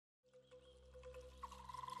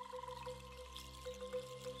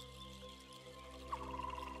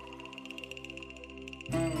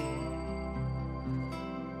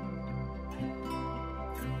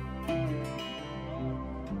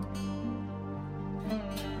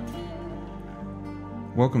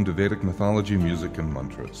Welcome to Vedic Mythology, Music, and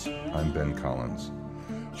Mantras. I'm Ben Collins.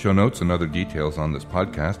 Show notes and other details on this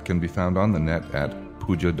podcast can be found on the net at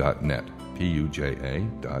puja.net,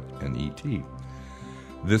 puja.net.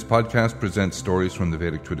 This podcast presents stories from the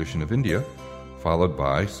Vedic tradition of India, followed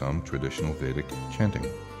by some traditional Vedic chanting.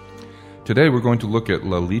 Today we're going to look at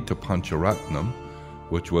Lalitha Pancharatnam,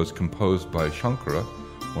 which was composed by Shankara,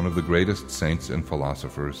 one of the greatest saints and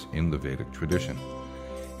philosophers in the Vedic tradition.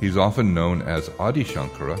 He's often known as Adi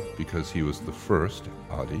Shankara because he was the first,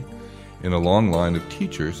 Adi, in a long line of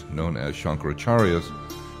teachers known as Shankaracharyas,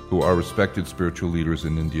 who are respected spiritual leaders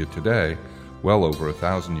in India today, well over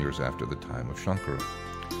 1,000 years after the time of Shankara.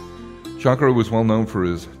 Shankara was well known for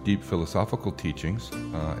his deep philosophical teachings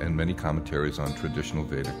and many commentaries on traditional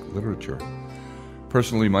Vedic literature.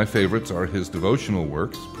 Personally, my favorites are his devotional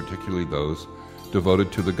works, particularly those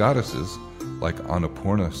devoted to the goddesses, like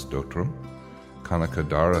Annapurna Stotram,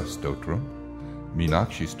 Kanakadara Stotram,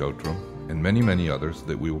 Meenakshi Stotram, and many, many others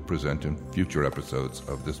that we will present in future episodes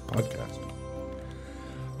of this podcast.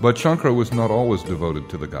 But Shankara was not always devoted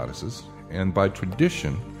to the goddesses, and by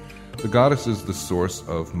tradition, the goddess is the source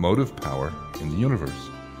of motive power in the universe.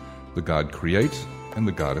 The god creates, and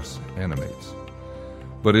the goddess animates.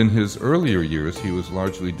 But in his earlier years, he was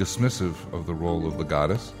largely dismissive of the role of the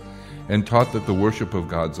goddess, and taught that the worship of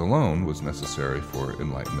gods alone was necessary for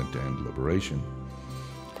enlightenment and liberation.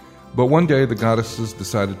 But one day the goddesses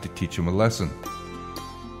decided to teach him a lesson.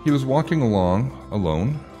 He was walking along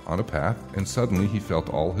alone on a path, and suddenly he felt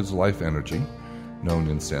all his life energy, known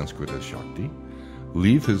in Sanskrit as Shakti,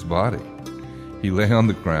 leave his body. He lay on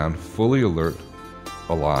the ground, fully alert,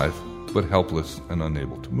 alive, but helpless and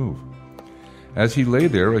unable to move. As he lay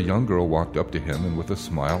there, a young girl walked up to him and with a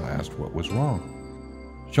smile asked what was wrong.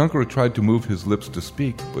 Shankara tried to move his lips to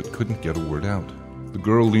speak, but couldn't get a word out. The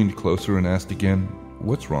girl leaned closer and asked again,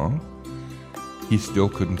 "What's wrong?" He still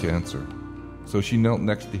couldn't answer. So she knelt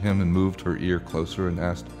next to him and moved her ear closer and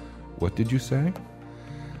asked, "What did you say?"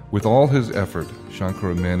 With all his effort,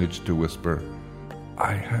 Shankara managed to whisper,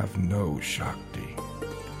 "I have no Shakti."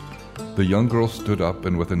 The young girl stood up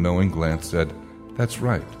and with a knowing glance said, "That's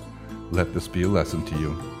right. Let this be a lesson to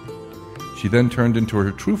you." She then turned into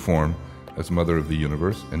her true form as Mother of the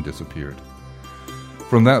Universe and disappeared.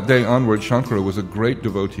 From that day onward, Shankara was a great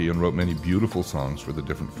devotee and wrote many beautiful songs for the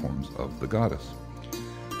different forms of the goddess.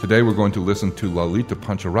 Today we're going to listen to Lalitha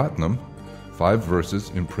Pancharatnam, 5 verses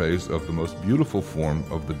in praise of the most beautiful form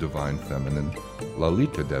of the divine feminine,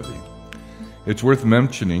 Lalita Devi. It's worth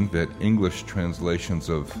mentioning that English translations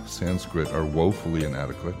of Sanskrit are woefully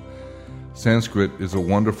inadequate. Sanskrit is a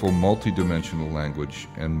wonderful multi-dimensional language,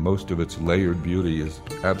 and most of its layered beauty is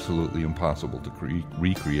absolutely impossible to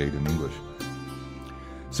recreate in English.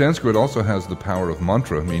 Sanskrit also has the power of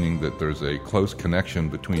mantra, meaning that there's a close connection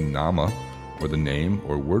between nama, or the name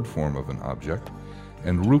or word form of an object,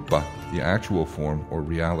 and rupa, the actual form or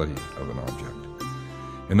reality of an object.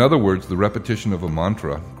 In other words, the repetition of a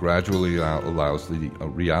mantra gradually allows the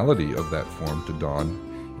reality of that form to dawn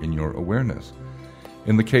in your awareness.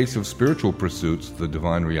 In the case of spiritual pursuits, the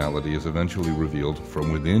divine reality is eventually revealed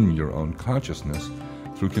from within your own consciousness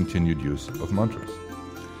through continued use of mantras.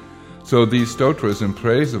 So these stotras in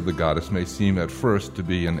praise of the goddess may seem at first to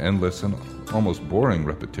be an endless and almost boring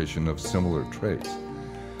repetition of similar traits.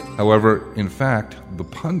 However, in fact, the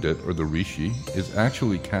pundit or the rishi is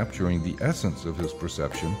actually capturing the essence of his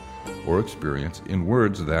perception or experience in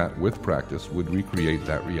words that, with practice, would recreate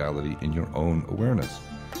that reality in your own awareness.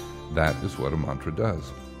 That is what a mantra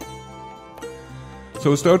does.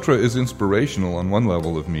 So a stotra is inspirational on one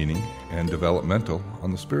level of meaning and developmental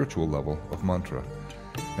on the spiritual level of mantra.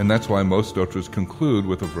 And that's why most stotras conclude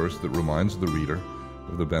with a verse that reminds the reader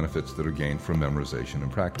of the benefits that are gained from memorization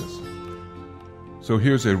and practice. So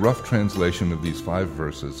here's a rough translation of these 5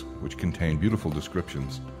 verses, which contain beautiful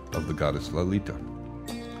descriptions of the goddess Lalita.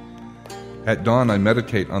 At dawn I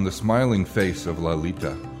meditate on the smiling face of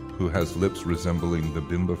Lalita, who has lips resembling the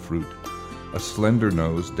bimba fruit, a slender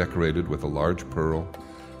nose decorated with a large pearl,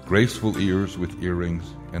 graceful ears with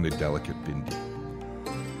earrings, and a delicate bindi.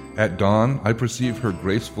 At dawn, I perceive her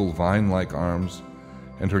graceful vine-like arms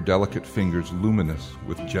and her delicate fingers luminous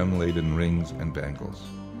with gem-laden rings and bangles.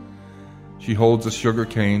 She holds a sugar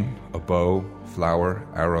cane, a bow, flower,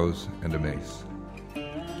 arrows, and a mace.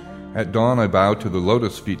 At dawn, I bow to the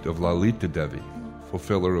lotus feet of Lalita Devi,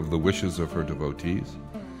 fulfiller of the wishes of her devotees,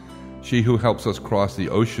 she who helps us cross the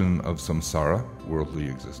ocean of samsara, worldly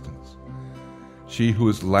existence. She who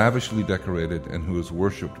is lavishly decorated and who is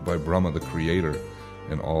worshipped by Brahma the Creator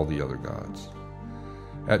and all the other gods.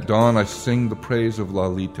 At dawn I sing the praise of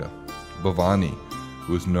Lalita, Bhavani,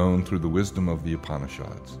 who is known through the wisdom of the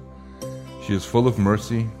Upanishads. She is full of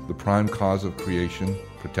mercy, the prime cause of creation,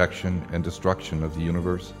 protection, and destruction of the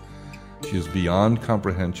universe. She is beyond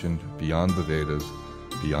comprehension, beyond the Vedas,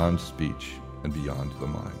 beyond speech, and beyond the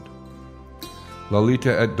mind.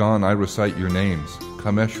 Lalita, at dawn I recite your names: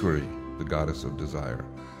 Kameshwari, the goddess of desire;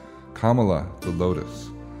 Kamala, the lotus;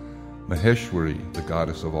 Maheshwari, the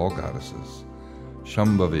goddess of all goddesses;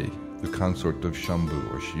 Shambhavi, the consort of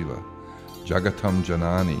Shambhu or Shiva; Jagatam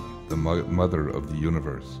Janani, the mother of the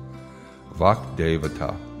universe;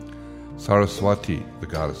 Vakdevata; Saraswati, the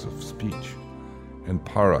goddess of speech; and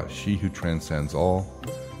Para, she who transcends all;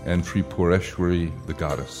 and Tripureshwari, the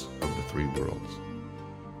goddess of the three worlds.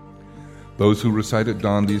 Those who recite at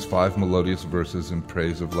dawn these 5 melodious verses in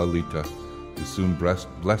praise of Lalita is soon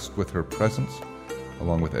blessed with her presence,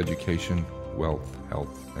 along with education, wealth,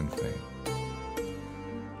 health, and fame.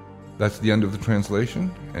 That's the end of the translation,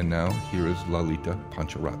 and now here is Lalitha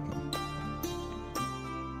Pancharatnam.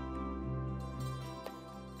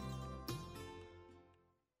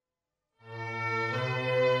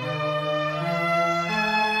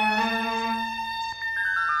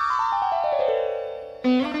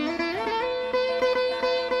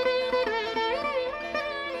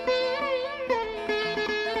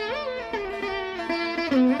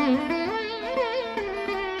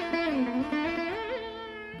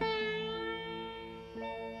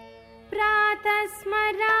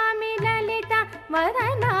 स्मरामि ललिता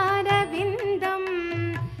वदनारविन्दं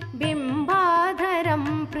बिम्बाधरं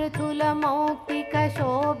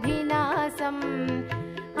पृथुलमौक्तिकशोभिनासम्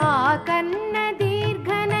आकर्णदीर्घनयन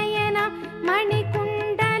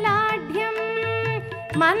मणिकुण्डलाढ्यं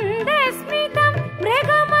मन्दस्मितं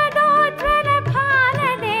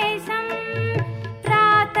मृगमदोज्ज्वलभालदेशं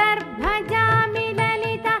प्रातर्भजामि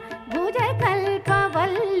ललिता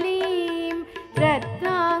भुजकल्पवल्लीं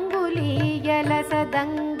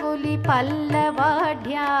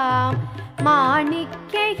रत्नाङ्गुलीयलसदङ्गुलिपल्लवाढ्यां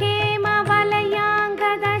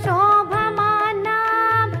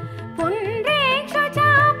माणिक्यहेमवलयाङ्गदशोभमानां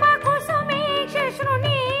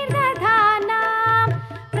पुण्ड्रेक्षुचापकुसुमेक्षश्रुणीर्दधानां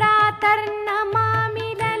प्रातर्नमामि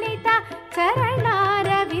ललिता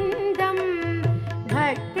चरणारविन्दं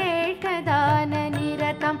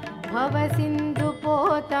भक्तेष्टदाननिरतं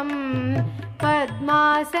भवसिन्धुपोतं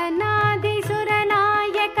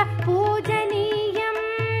पद्मासनादिसुरनायक पूजनीयं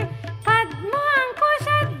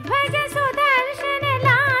पद्माङ्कुशध्वज सुदर्शन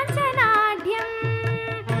लाञ्छनाढ्यम्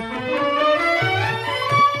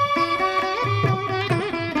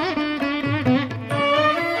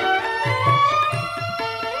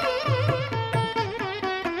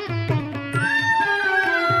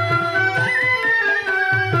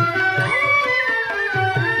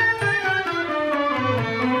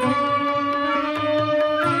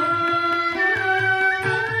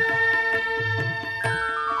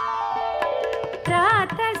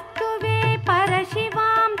प्रातस्तुवे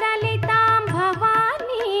परशिवां ललितां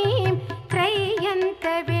भवानीं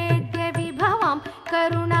त्रय्यन्तवेद्यविभवां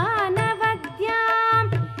करुणानवद्यां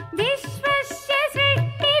विश्वस्य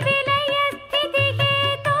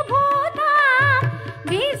सृष्टिविलयस्थितिहेतुभूतां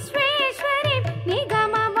विश्वेश्वरीं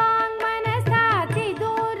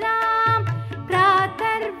निगमवाङ्मनसातिदूरां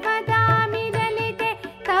प्रातर्वदामि ललिते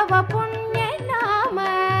तव पुण्यनाम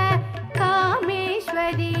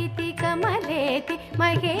कामेश्वरीति कमलेति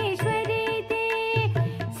महेश्वरीति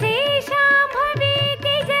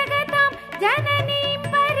श्रीशाम्भवीति जगतां जननीं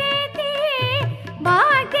परेति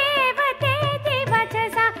वाग्देवतेति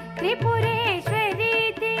वचसा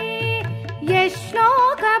त्रिपुरेश्वरीति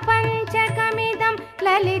यश्लोकपञ्चकमिदं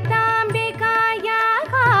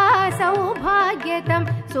ललिताम्बिकायाः सौभाग्यतं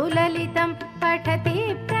सुललितं पठति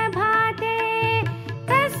प्रभाते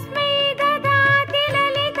तस्मै ददाति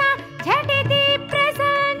ललिता झटिति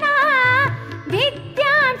प्रसन्ना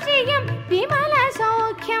विद्यां श्रियं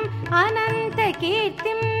विमलसौख्यम्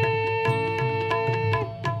अनन्तकीर्तिम्